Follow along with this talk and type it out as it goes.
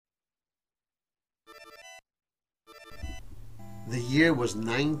The year was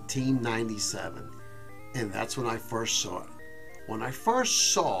 1997, and that's when I first saw it. When I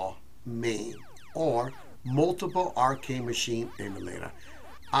first saw Mame, or Multiple Arcade Machine Emulator,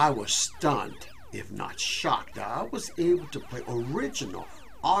 I was stunned, if not shocked, that I was able to play original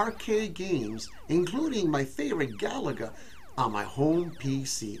arcade games, including my favorite Galaga, on my home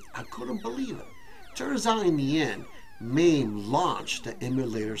PC. I couldn't believe it. Turns out in the end, Mame launched the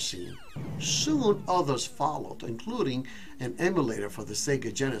emulator scene. Soon others followed, including an emulator for the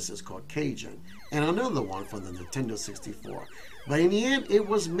Sega Genesis called Cajun, and another one for the Nintendo 64. But in the end, it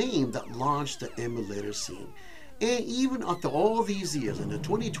was Mame that launched the emulator scene. And even after all these years, in the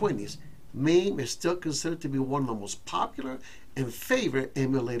 2020s, Mame is still considered to be one of the most popular and favorite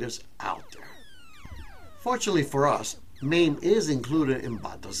emulators out there. Fortunately for us, Mame is included in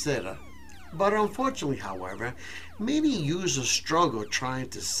Batocera. But unfortunately, however, many users struggle trying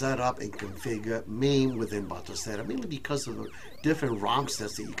to set up and configure Mame within Batocera, mainly because of the different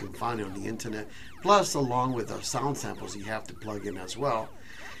Romsets that you can find on the internet, plus along with the sound samples you have to plug in as well.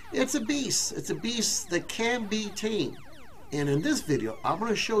 It's a beast. It's a beast that can be tamed. And in this video, I'm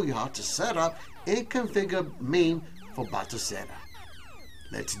going to show you how to set up and configure Mame for Batocera.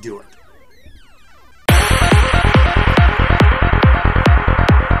 Let's do it.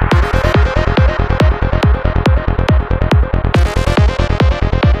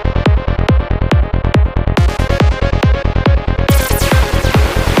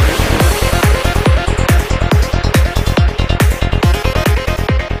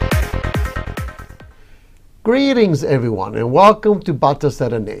 Greetings everyone, and welcome to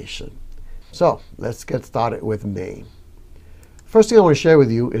Batocera Nation. So let's get started with Mame. First thing I want to share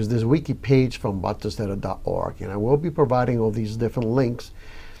with you is this wiki page from batocera.org, and I will be providing all these different links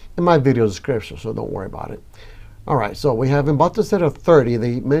in my video description, so don't worry about it. Alright, so we have in Batocera 30,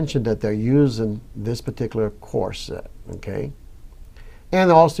 they mentioned that they're using this particular core set, okay? And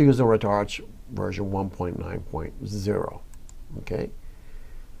they're also using RetroArch version 1.9.0, okay?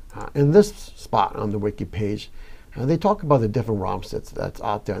 In this spot on the wiki page, they talk about the different Romsets that's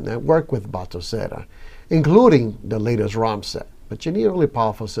out there and that work with Batocera, including the latest Romset. But you need a really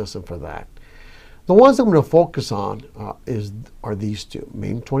powerful system for that. The ones I'm going to focus on are these two,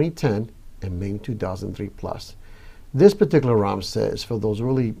 Mame 2010 and Mame 2003 Plus. This particular Romset is for those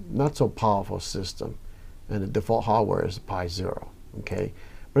really not so powerful system, and the default hardware is Pi 0. Okay,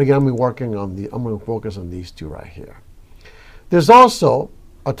 but again, I'm going to focus on these two right here. There's also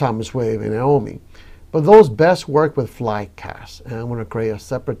Atomic Wave and Naomi, but those best work with Flycast, and I'm going to create a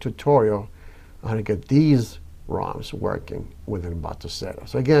separate tutorial on how to get these ROMs working within Batocera.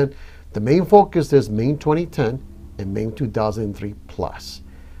 So again, the main focus is Mame 2010 and Mame 2003 Plus,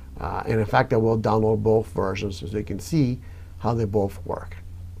 and in fact I will download both versions so you can see how they both work.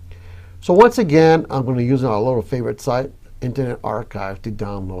 So once again, I'm going to use our little favorite site, Internet Archive, to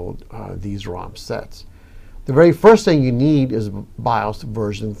download these ROM sets. The very first thing you need is BIOS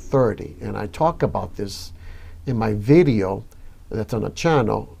version 30, and I talk about this in my video that's on the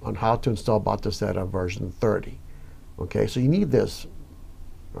channel on how to install Batocera version 30. Okay, so you need this.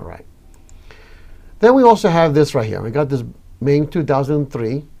 All right. Then we also have this right here. We got this Mame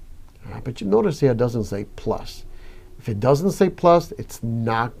 2003, but you notice here it doesn't say plus. If it doesn't say plus, it's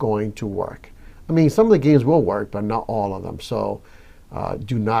not going to work. I mean, some of the games will work, but not all of them. So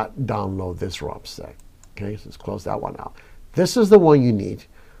do not download this ROM set. Okay, so let's close that one out. This is the one you need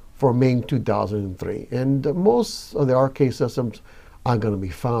for Mame 2003. And most of the arcade systems are going to be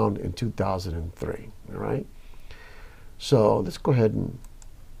found in 2003. All right. So let's go ahead and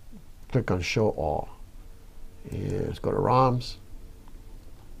click on Show All. And let's go to ROMs.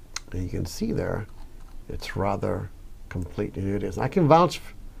 And you can see there, it's rather complete. Here it is. I can vouch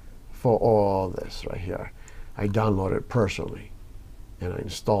for all this right here. I downloaded it personally, and I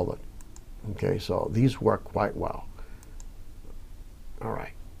installed it. Okay, so these work quite well. All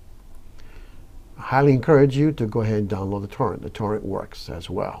right. I highly encourage you to go ahead and download the torrent. The torrent works as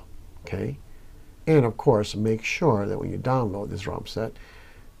well. Okay, and of course, make sure that when you download this ROM set,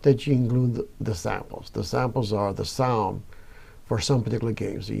 that you include the samples. The samples are the sound for some particular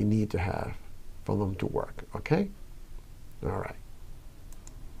games that you need to have for them to work. Okay. All right.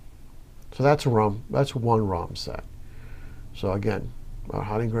 So that's one ROM set. So again, I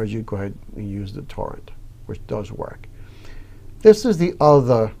highly encourage you to go ahead and use the torrent, which does work. This is the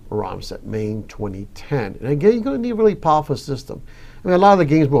other ROM set, Mame 2010. And again, you're going to need a really powerful system. I mean, a lot of the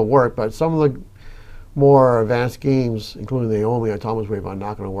games will work, but some of the more advanced games, including Naomi and Atomic Wave, are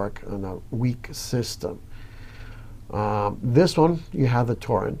not going to work on a weak system. This one, you have the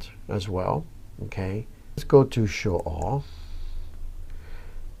torrent as well. Okay, let's go to Show All.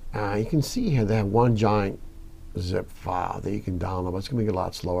 You can see here they have one giant zip file that you can download, but it's going to be a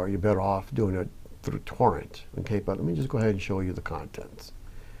lot slower. You're better off doing it through torrent. Okay, but let me just go ahead and show you the contents.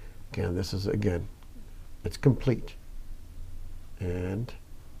 Again, this is, again, it's complete. And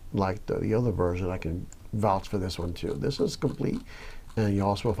like the other version, I can vouch for this one too. This is complete, and you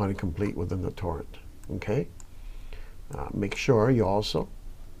also will find it complete within the torrent. Okay, make sure you also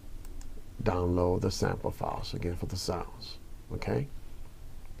download the sample files again for the sounds. Okay,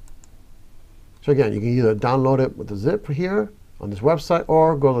 so again, you can either download it with the zip here on this website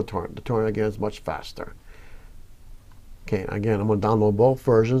or go to the torrent. The torrent again is much faster. Okay, again, I'm going to download both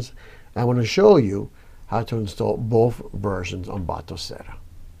versions. I want to show you how to install both versions on Batocera.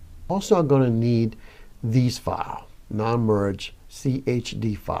 Also, I'm going to need these files, non-merge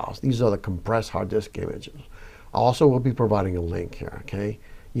CHD files. These are the compressed hard disk images. I also will be providing a link here. Okay,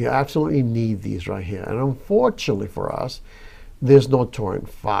 you absolutely need these right here. And unfortunately for us, there's no torrent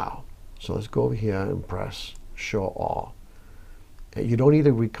file. So let's go over here and press Show All. And you don't need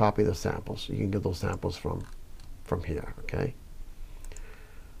to recopy the samples. You can get those samples from here. Okay.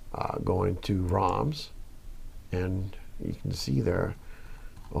 Go into ROMs, and you can see there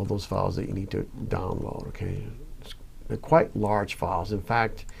all those files that you need to download. Okay, they're quite large files. In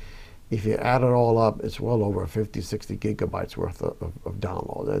fact, if you add it all up, it's well over 50-60 gigabytes worth of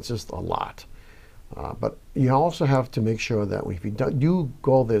download. That's just a lot. But you also have to make sure that if you do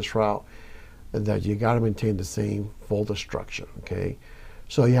go this route, that you got to maintain the same folder structure. Okay,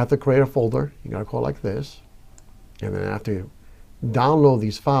 so you have to create a folder. You got to call it like this, and then after you download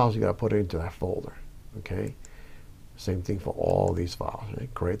these files, you got to put it into that folder. Okay, same thing for all these files.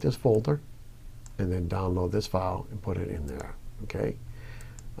 Right? Create this folder, and then download this file and put it in there. Okay.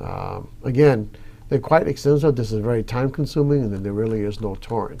 Again, they're quite extensive. This is very time consuming, and then there really is no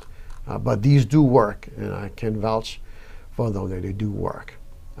torrent. But these do work, and I can vouch for them that they do work.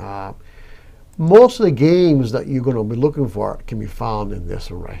 Most of the games that you're going to be looking for can be found in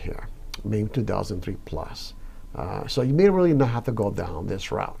this one right here, Mame 2003 Plus. So you may really not have to go down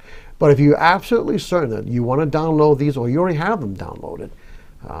this route. But if you're absolutely certain that you want to download these, or you already have them downloaded,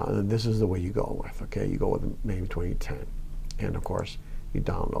 then this is the way you go with. Okay, you go with Mame 2010, and of course, you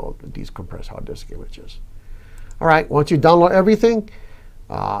download these compressed hard disk images. All right, once you download everything,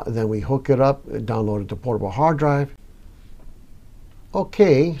 then we hook it up and download it to portable hard drive.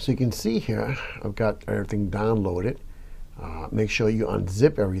 Okay, so you can see here, I've got everything downloaded. Make sure you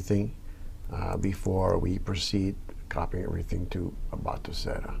unzip everything before we proceed copying everything to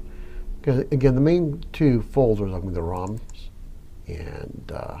Batocera. Because again, the main two folders are the ROMs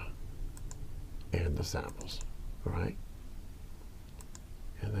and the samples. All right.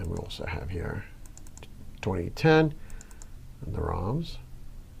 And then we also have here 2010, and the ROMs,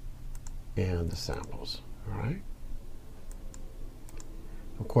 and the samples. All right.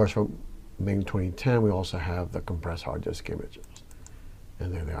 Of course, for Mame 2010, we also have the compressed hard disk images.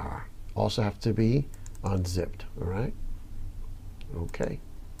 And there they are. Also have to be unzipped. All right. Okay.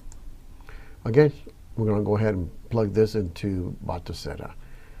 Again, we're going to go ahead and plug this into Batocera.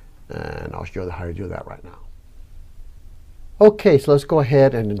 And I'll show you how to do that right now. Okay, so let's go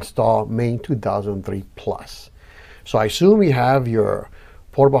ahead and install Mame 2003 Plus. So I assume you have your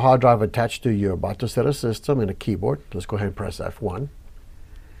portable hard drive attached to your Batocera system and a keyboard. Let's go ahead and press F1.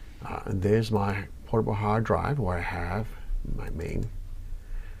 And there's my portable hard drive where I have my Mame.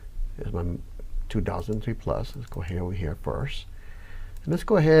 There's my 2003 Plus. Let's go ahead over here first. And let's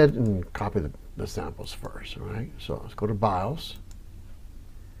go ahead and copy the samples first. All right, so let's go to BIOS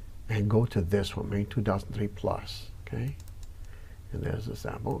and go to this one, Mame 2003 Plus. Okay. And there's the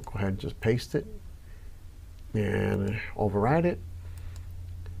sample. Go ahead and just paste it and override it.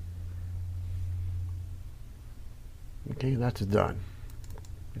 Okay, that's done.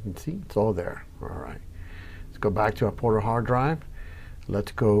 You can see it's all there. All right. Let's go back to our portable hard drive.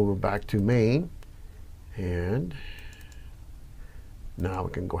 Let's go back to Mame. And now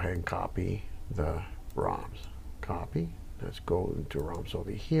we can go ahead and copy the ROMs. Copy. Let's go into ROMs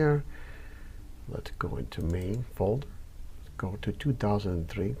over here. Let's go into Mame folder. Go to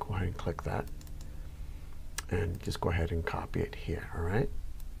 2003, go ahead and click that, and just go ahead and copy it here. All right.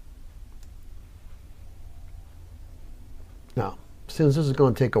 Now, since this is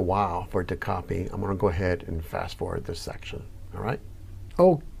going to take a while for it to copy, I'm going to go ahead and fast forward this section. All right.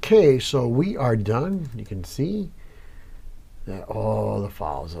 Okay, so we are done. You can see that all the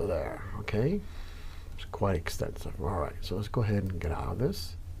files are there. Okay, it's quite extensive. All right, so let's go ahead and get out of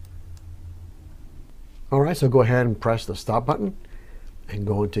this. All right, so go ahead and press the stop button and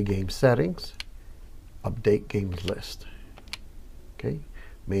go into game settings, update games list. Okay,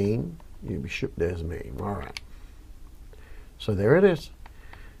 Mame, there's Mame. All right, so there it is.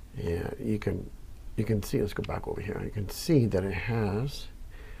 And you can you can see, let's go back over here. You can see that it has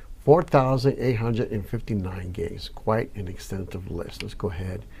 4,859 games, quite an extensive list. Let's go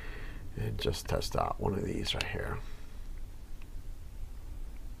ahead and just test out one of these right here.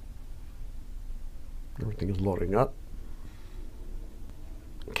 Everything is loading up.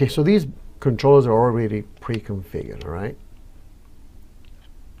 Okay, so these controllers are already pre-configured, all right?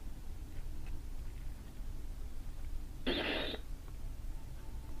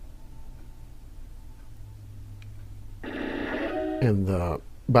 And the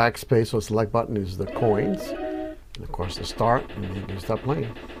backspace or select button is the coins. And of course the start, and then you can start playing.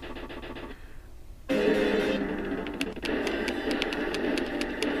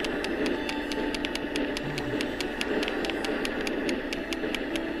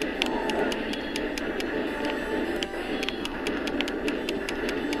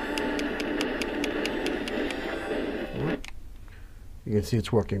 You can see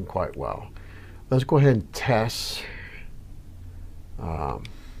it's working quite well. Let's go ahead and test. Hold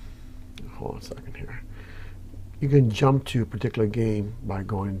on a second here. You can jump to a particular game by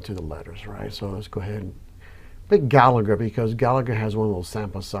going to the letters, right? So let's go ahead and pick Gallagher, because Gallagher has one of those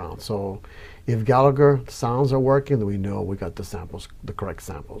sample sounds. So if Gallagher sounds are working, then we know we got the samples, the correct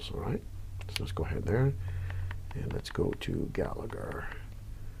samples, all right? So let's go ahead there, and let's go to Gallagher.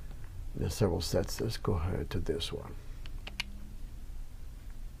 There's several sets. Let's go ahead to this one.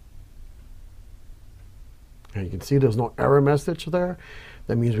 And you can see there's no error message there.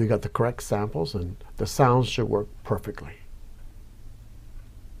 That means we got the correct samples, and the sounds should work perfectly.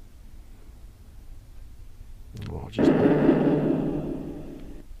 Well, just you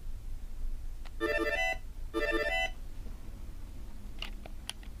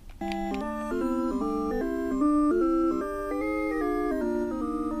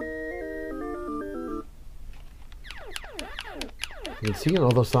can see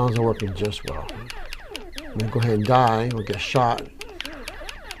all those sounds are working just well. We'll go ahead and die. We'll get shot.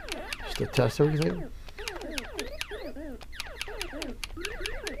 Just to test everything.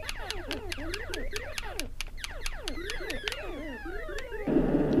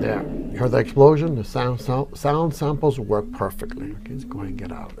 There. You heard the explosion? The sound samples work perfectly. Okay, let's go ahead and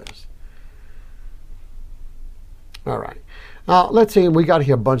get out of this. All right. Now, let's see. We got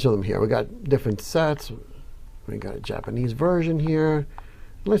here a bunch of them here. We got different sets. We got a Japanese version here.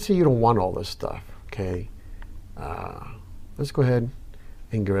 Let's say you don't want all this stuff. Okay. Let's go ahead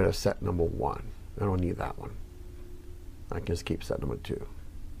and get rid of set number 1. I don't need that one. I can just keep set number 2.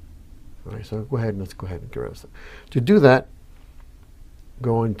 All right, so let's go ahead and get rid of that. To do that,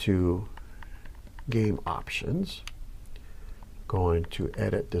 go into game options, going to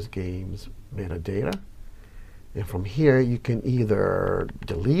edit this game's metadata, and from here you can either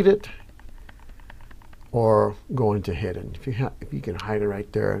delete it or go into hidden. If you can hide it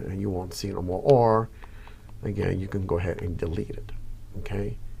right there and you won't see no more, or again, you can go ahead and delete it.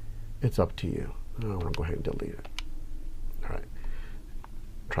 Okay, it's up to you. I want to go ahead and delete it. All right,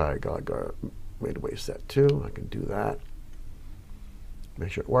 try Gallagher midway set 2. I can do that.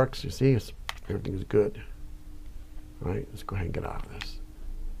 Make sure it works. You see, everything is good. All right, let's go ahead and get out of this.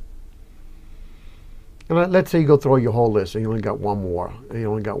 And let's say you go through your whole list and you only got one more, and you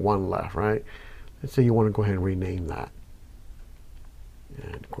only got one left, right? Let's say you want to go ahead and rename that.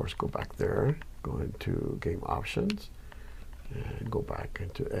 And of course, go back there. Go into game options and go back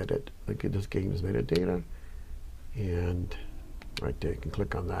into edit. Look at this game's metadata, and right there you can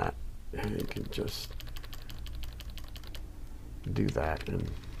click on that, and you can just do that, and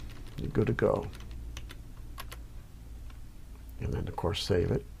you're good to go. And then of course save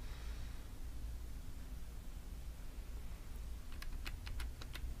it.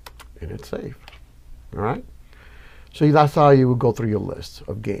 And it's saved. All right. So that's how you would go through your list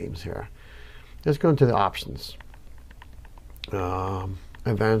of games here. Let's go into the options.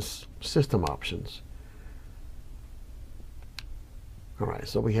 Advanced system options. All right,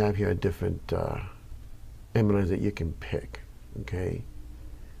 so we have here different emulators that you can pick. Okay,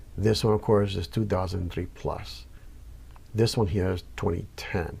 this one of course is 2003 plus. This one here is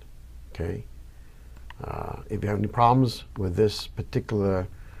 2010. Okay, if you have any problems with this particular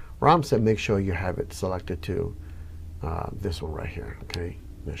ROM set, make sure you have it selected to this one right here. Okay,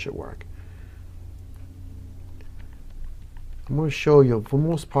 that should work. I'm going to show you, for the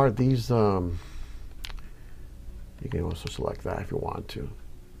most part, these, you can also select that if you want to.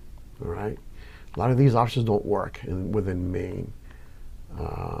 All right. A lot of these options don't work within Mame.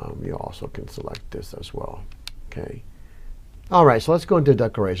 You also can select this as well. Okay. All right, so let's go into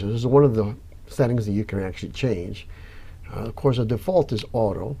decorations. This is one of the settings that you can actually change. Of course, the default is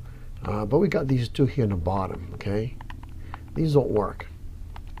auto, but we got these two here in the bottom. Okay. These don't work.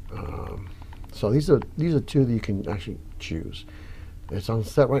 So these are two that you can actually choose. It's on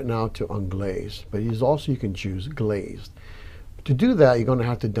set right now to unglazed, but you can choose glazed. To do that, you're going to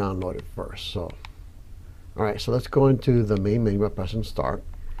have to download it first. So, all right, so let's go into the main menu by pressing start.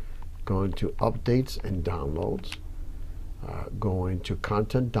 Go into updates and downloads. Go into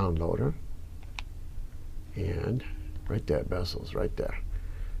content downloader, and right there, bezels, right there.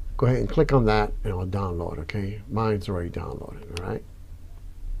 Go ahead and click on that, and it'll download. Okay, mine's already downloaded. All right.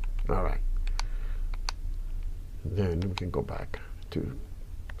 All right. Then we can go back to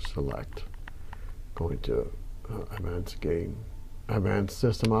select. Go into advanced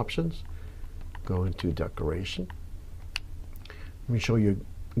system options. Go into decoration. Let me show you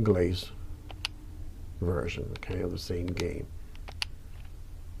glaze version, okay, of the same game.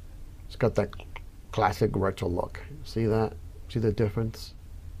 It's got that classic retro look. See that? See the difference?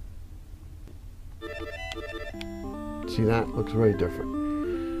 See that? Looks very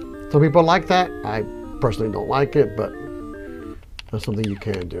different. Some people like that. I personally don't like it, but that's something you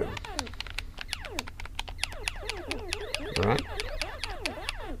can do. All right?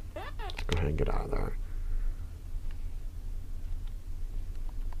 Let's go ahead and get out of there.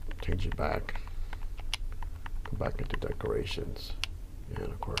 Change it back. Go back into decorations. And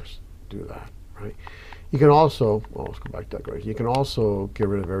of course, do that, right? You can also, well, let's go back to decoration. You can also get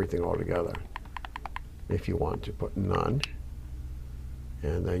rid of everything altogether if you want to. Put none.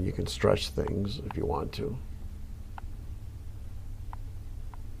 And then you can stretch things if you want to.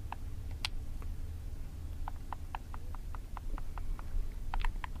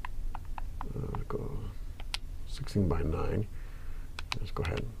 Go 16 by 9. Let's go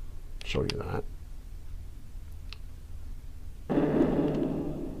ahead and show you that.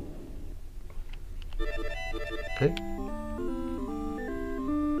 Okay.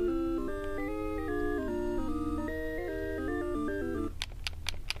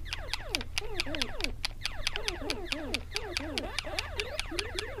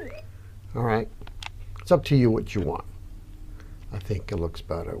 All right. It's up to you what you want. I think it looks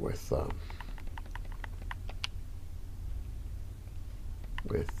better with the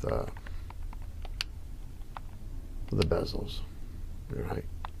bezels. All right.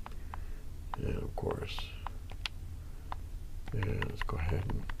 And of course, and let's go ahead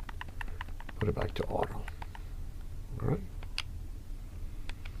and put it back to auto. All right.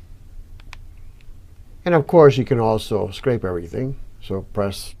 And of course, you can also scrape everything. So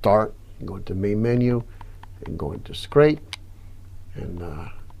press start, go into main menu, and go into scrape, and you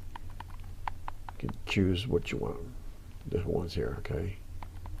can choose what you want. This one's here, okay?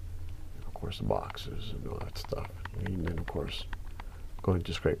 And of course, the boxes and all that stuff. And then, of course, go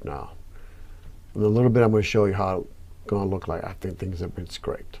into scrape now. In a little bit, I'm going to show you how it's going to look like after things have been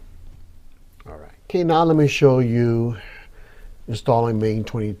scraped. All right. Okay, now let me show you installing Mame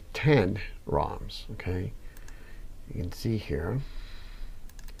 2010 ROMs. Okay, you can see here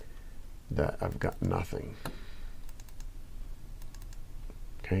that I've got nothing.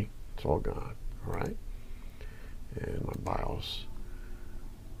 Okay, it's all gone. All right, and my BIOS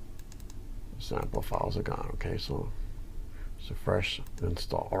sample files are gone. Okay, so it's a fresh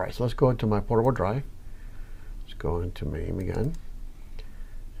install. All right, so let's go into my portable drive. Let's go into Mame again,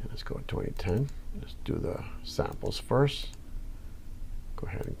 and let's go to 2010. Let's do the samples first. Go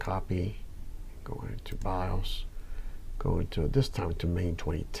ahead and copy. Go into BIOS. Go into, this time, to Mame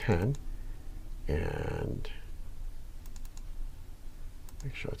 2010, and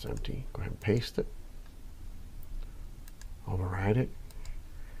make sure it's empty. Go ahead and paste it. Override it.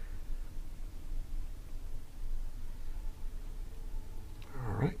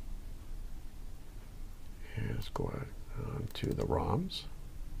 All right. And let's go on to the ROMs.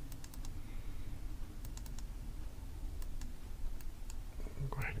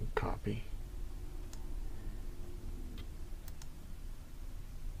 Go ahead and copy.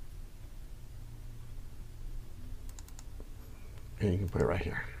 And you can put it right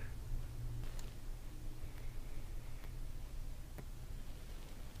here.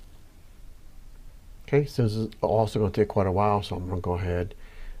 Okay, so this is also going to take quite a while, so I'm going to go ahead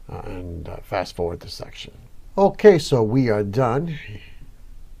and fast forward this section. Okay, so we are done.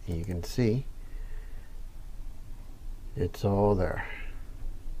 You can see it's all there.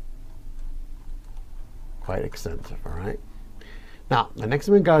 Quite extensive, all right? Now, the next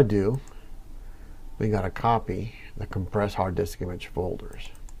thing we got to do, we got to copy the compressed hard disk image folders,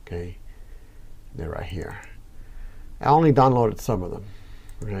 okay? They're right here. I only downloaded some of them,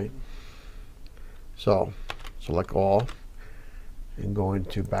 right? So, select all and go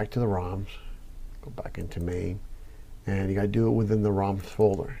into back to the ROMs, go back into Mame, and you got to do it within the ROMs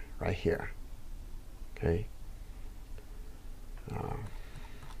folder right here, okay?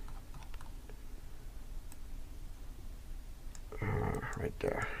 right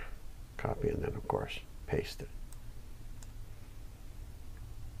there. Copy and then, of course, paste it.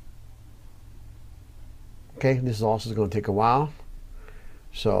 Okay, this is also going to take a while,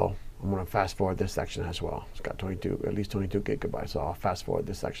 so I'm going to fast forward this section as well. It's got at least 22 gigabytes, so I'll fast forward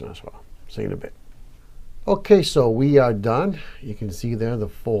this section as well. See you in a bit. Okay, so we are done. You can see there the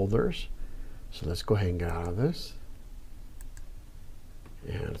folders. So let's go ahead and get out of this.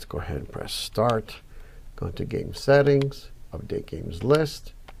 And let's go ahead and press start. Go into game settings, update games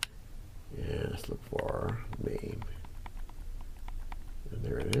list. And let's look for Mame. And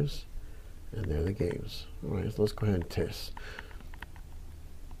there it is. And there are the games. All right, so let's go ahead and test.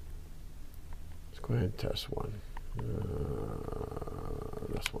 Let's go ahead and test one.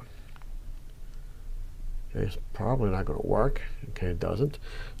 This one. Okay, it's probably not going to work. Okay, it doesn't.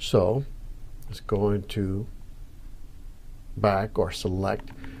 So let's go into back or select,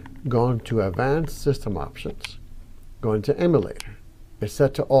 go into advanced system options, go into emulator. It's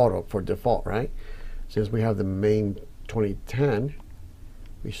set to auto for default, right? Since we have the Mame 2010,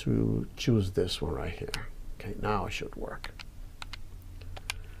 we should choose this one right here. Okay, now it should work.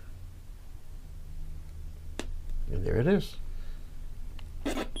 And there it is.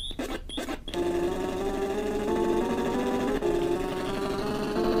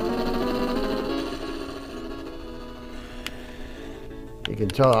 You can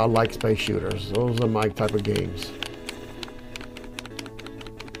tell I like space shooters. Those are my type of games.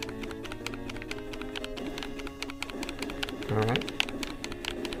 All right.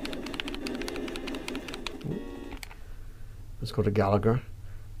 Let's go to Gallagher.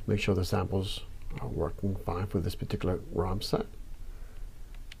 Make sure the samples are working fine for this particular ROM set.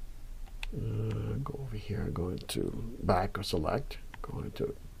 Go over here, go into back or select, go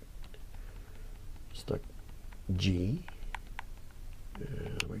into select G.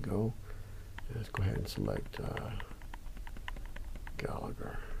 There we go. Let's go ahead and select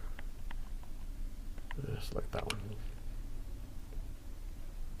Gallagher. Select that one.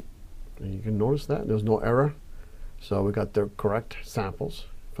 And you can notice that there's no error. So we got the correct samples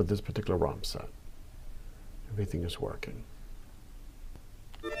for this particular ROM set. Everything is working.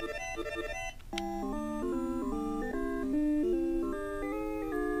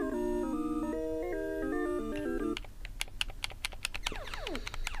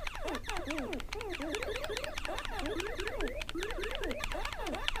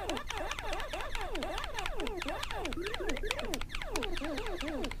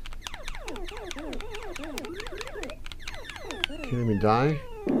 Okay, let me die.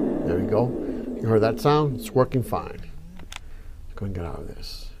 There we go. You heard that sound? It's working fine. Let's go and get out of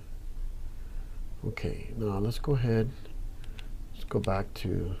this. Okay, now let's go ahead. Let's go back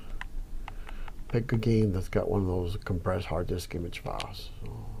to pick a game that's got one of those compressed hard disk image files.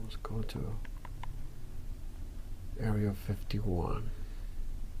 So let's go to Area 51.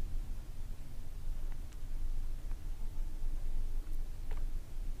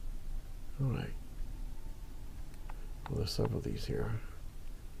 All right. Well, there's several of these here.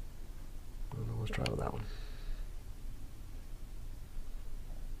 I don't know, let's try with that one.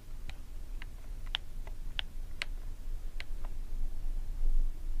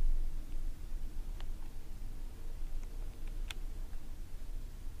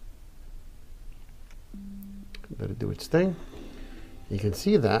 Let it do its thing. You can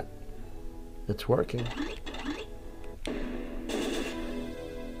see that it's working.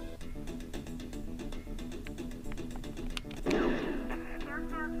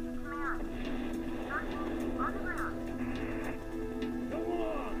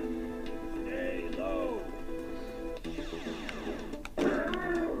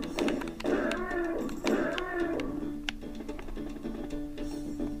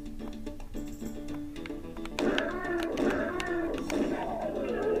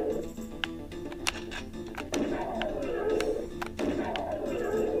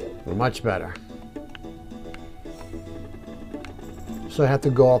 Much better. So I have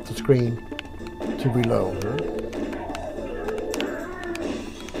to go off the screen to reload.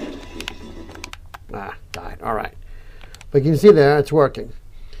 Huh? Died. All right. But you can see there it's working.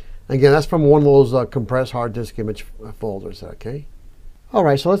 Again, that's from one of those compressed hard disk image folders. Okay. All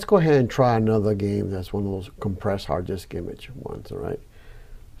right. So let's go ahead and try another game that's one of those compressed hard disk image ones. All right.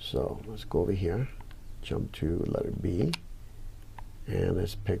 So let's go over here, jump to letter B. And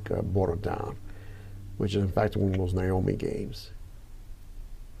let's pick Border Down, which is in fact one of those Naomi games.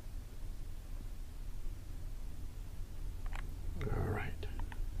 All right,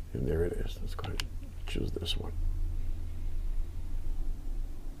 and there it is. Let's go ahead and choose this one.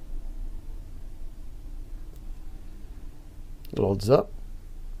 Loads up.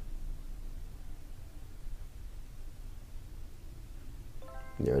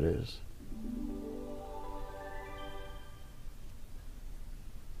 There it is.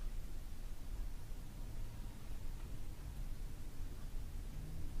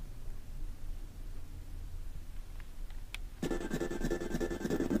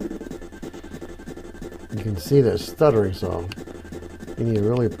 You can see that it's stuttering, so you need a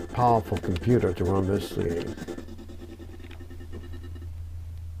really powerful computer to run this game.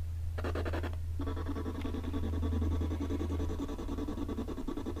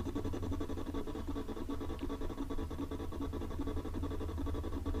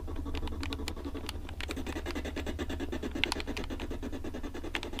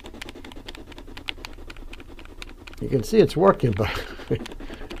 You can see it's working, but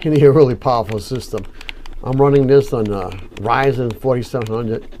you need a really powerful system. I'm running this on Ryzen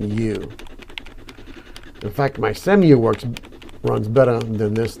 4700U. In fact, my SEMU runs better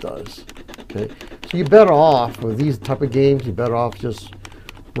than this does. Okay, so you're better off with these type of games. You're better off just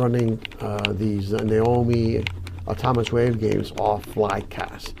running these Mame Autonomous Wave games off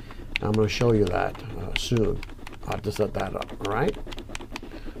Flycast. I'm going to show you that soon. I'll have to set that up. All right.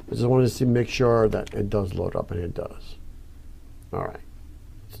 I just wanted to make sure that it does load up, and it does. All right.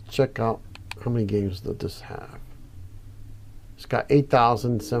 Let's check out how many games does this have. It's got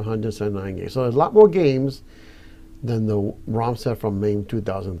 8,779 games. So there's a lot more games than the Romset from Mame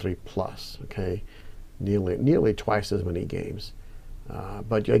 2003 Plus. Okay, nearly twice as many games.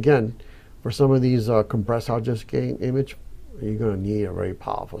 But again, for some of these compressed hard disk game image, you're going to need a very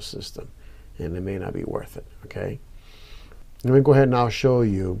powerful system, and it may not be worth it. Okay. Let me go ahead and I'll show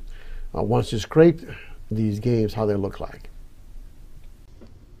you once you scrape these games how they look like.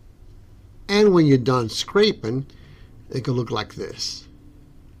 And when you're done scraping, it can look like this.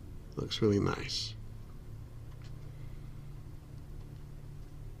 Looks really nice.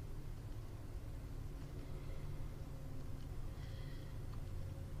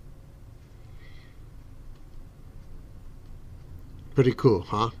 Pretty cool,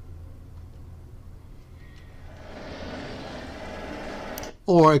 huh?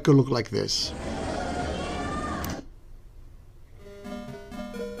 Or it could look like this.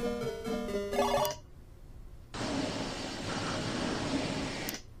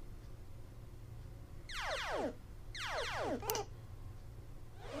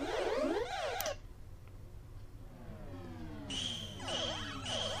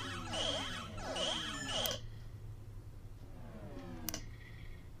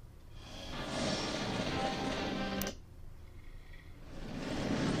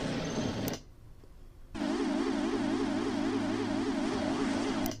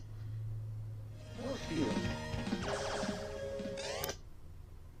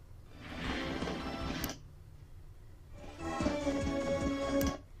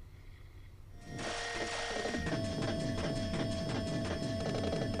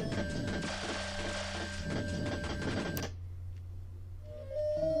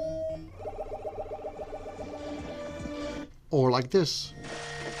 Or like this.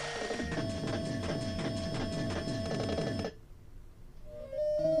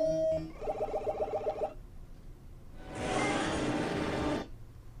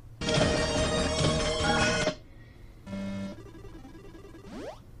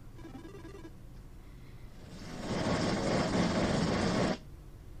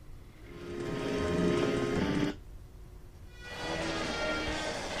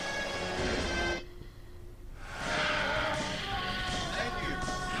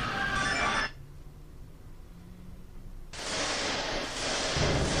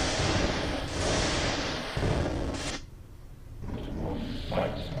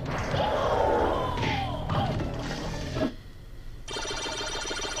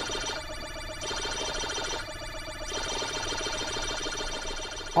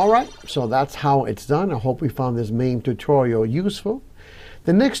 Alright, so that's how it's done. I hope we found this Mame tutorial useful.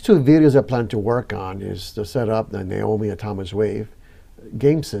 The next two videos I plan to work on is to set up the Mame Autonomous Wave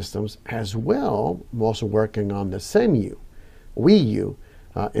game systems, as well. I'm also working on the CEMU, Wii U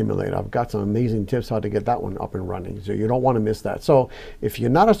emulator. I've got some amazing tips how to get that one up and running, so you don't want to miss that. So if you're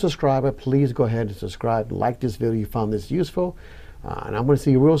not a subscriber, please go ahead and subscribe. Like this video, you found this useful. And I'm going to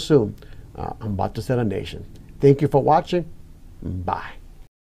see you real soon on Batocera Nation. Thank you for watching. Bye.